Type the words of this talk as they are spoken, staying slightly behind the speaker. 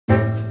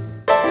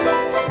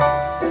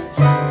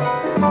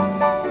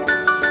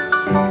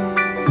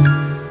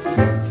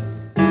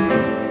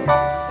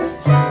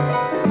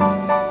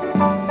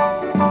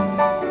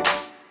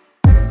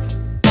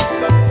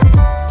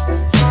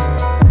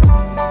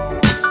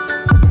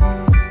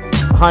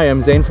Hi,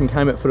 I'm Zane from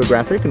Calumet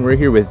Photographic, and we're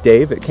here with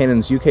Dave at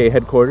Canon's UK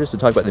headquarters to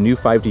talk about the new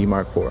 5D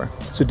Mark IV.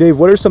 So Dave,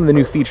 what are some of the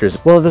new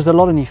features? Well, there's a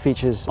lot of new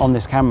features on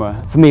this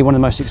camera. For me, one of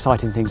the most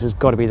exciting things has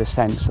got to be the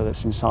sensor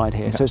that's inside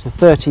here. Okay. So it's the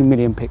 13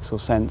 million pixel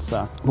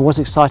sensor. But what's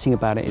exciting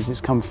about it is it's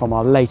come from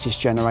our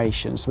latest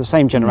generation. So the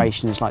same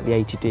generation is like the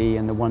 80D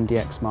and the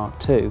 1DX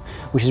Mark II,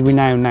 which is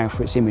renowned now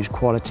for its image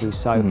quality.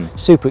 So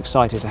super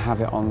excited to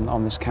have it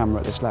on this camera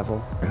at this level.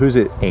 Who's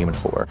it aimed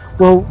for?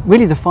 Well,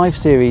 really the 5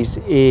 Series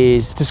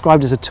is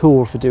described as a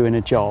tool for doing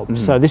a job.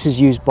 So this is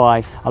used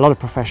by a lot of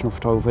professional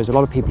photographers, a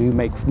lot of people who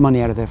make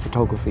money out of their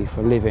photography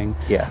for a living.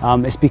 Yeah.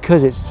 It's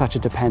because it's such a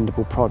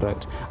dependable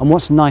product. And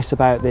what's nice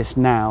about this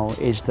now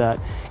is that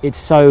it's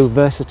so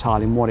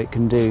versatile in what it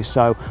can do.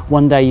 So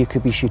one day you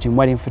could be shooting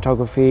wedding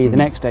photography, the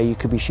next day you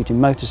could be shooting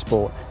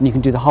motorsport, and you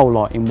can do the whole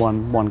lot in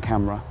one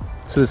camera.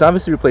 So this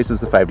obviously replaces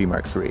the 5D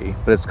Mark III,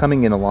 but it's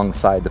coming in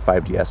alongside the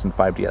 5DS and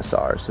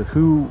 5DSR. So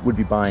who would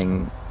be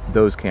buying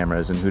those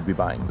cameras and who'd be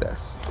buying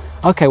this?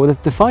 Okay, well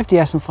the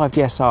 5DS and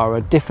 5DSR are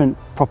a different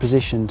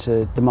proposition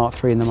to the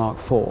Mark III and the Mark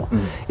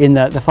IV, in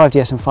that the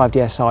 5DS and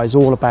 5DSR is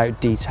all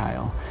about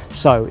detail.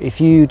 So if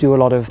you do a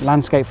lot of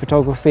landscape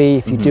photography,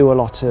 if you do a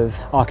lot of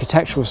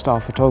architectural style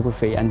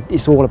photography, and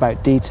it's all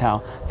about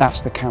detail,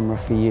 that's the camera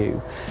for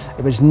you.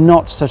 But it's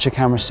not such a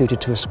camera suited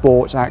to a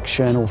sports,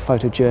 action or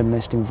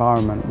photojournalist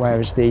environment,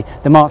 whereas the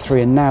Mark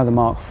III and now the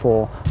Mark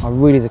IV are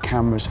really the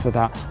cameras for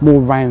that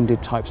more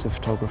rounded types of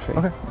photography.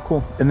 Okay,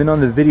 cool. And then on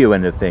the video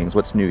end of things,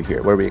 what's new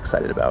here? What are we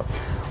excited about?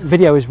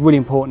 Video is really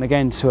important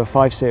again to a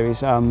 5 Series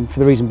for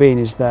the reason being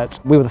is that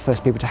we were the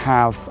first people to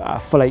have a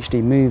full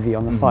HD movie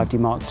on the 5D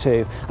Mark II,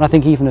 and I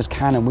think even as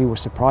Canon we were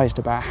surprised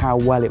about how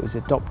well it was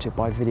adopted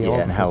by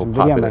videographers and how video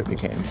popular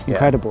makers. it became.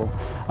 Incredible.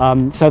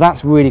 So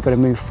that's really got to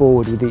move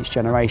forward with each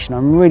generation.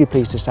 I'm really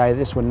pleased to say that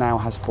this one now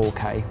has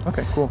 4K.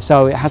 Okay, cool.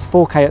 So it has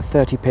 4K at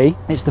 30p.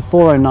 It's the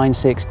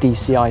 4096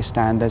 DCI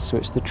standard, so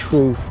it's the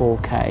true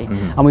 4K.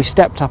 And we've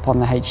stepped up on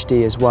the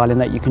HD as well in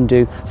that you can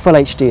do full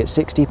HD at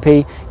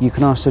 60p. You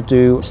can also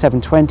do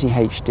 720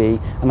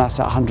 HD, and that's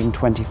at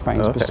 120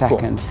 frames per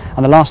second. Cool.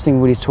 And the last thing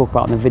we really talk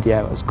about in the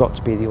video has got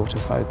to be the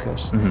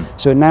autofocus.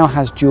 So it now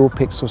has dual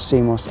pixel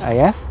CMOS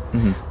AF,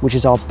 which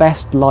is our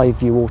best live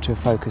view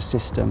autofocus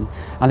system.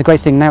 And the great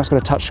thing now, it's got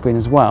a touchscreen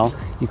as well.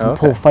 You can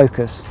pull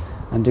focus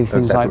and do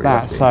things like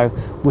that. So,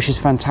 which is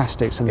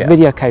fantastic. So the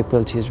video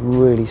capability has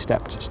really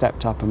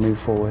stepped up and moved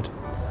forward.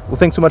 Well,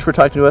 thanks so much for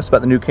talking to us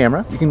about the new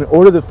camera. You can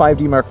order the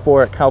 5D Mark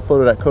IV at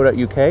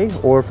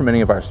calphoto.co.uk or from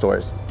any of our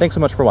stores. Thanks so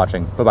much for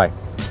watching. Bye-bye.